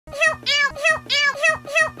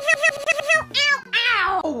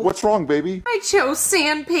What's wrong, baby? I chose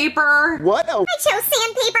sandpaper. What? Oh. I chose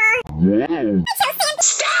sandpaper. Whoa. I chose sandpaper.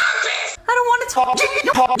 Stop it! I don't want to talk.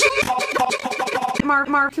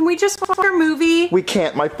 Mark, can we just watch our movie? We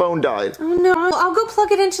can't. My phone died. Oh no, I'll go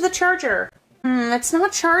plug it into the charger. It's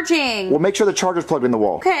not charging. Well, make sure the charger's plugged in the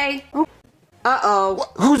wall. Okay. Oh. Uh-oh.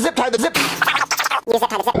 Who zip-tied the zip? You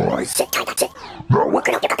zip-tied the zip. I zip-tied that zip. Oh, what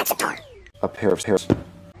kind of you got that zip tie? A pair of hairs.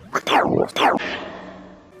 A pair. Come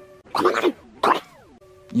on, Marvin. Come on.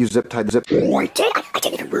 You zip-tied the zip. Oh, I did? I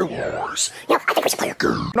didn't even realize. You know, I think we should play a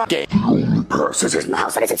game. Not gay. The only person in the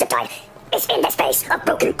house that isn't zip-tied is in this space of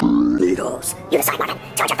broken needles. You decide, Marvin.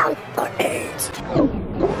 Charge your phone or AIDS.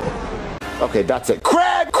 Okay, that's it.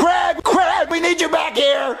 Craig! We need you back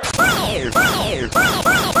here!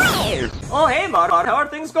 Oh, hey, Mark. How are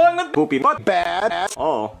things going with Poopy Butt? Bad.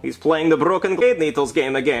 Oh, he's playing the broken needles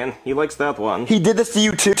game again. He likes that one. He did this to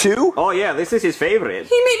you too? Oh, yeah, this is his favorite.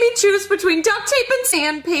 He made me choose between duct tape and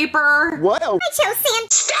sandpaper. What? Oh. I chose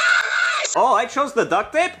sand. Stop! Oh, I chose the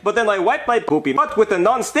duct tape, but then I wiped my poopy butt with the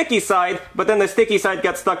non-sticky side, but then the sticky side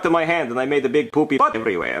got stuck to my hand and I made a big poopy butt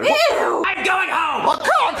everywhere. Ew! I'm going home! Oh,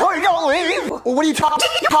 God, please don't leave! What are you talking?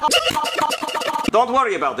 Don't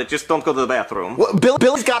worry about it, just don't go to the bathroom. Well,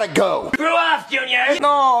 Billy's gotta go. Screw off, Junior!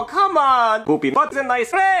 No, come on! Poopy Butt's a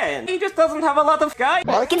nice friend. He just doesn't have a lot of guy.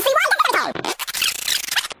 I can see why.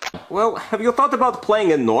 Well, have you thought about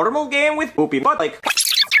playing a normal game with Poopy Butt? Like...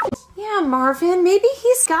 Yeah, Marvin, maybe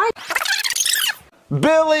he's Sky.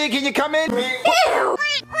 Billy, can you come in? Ew!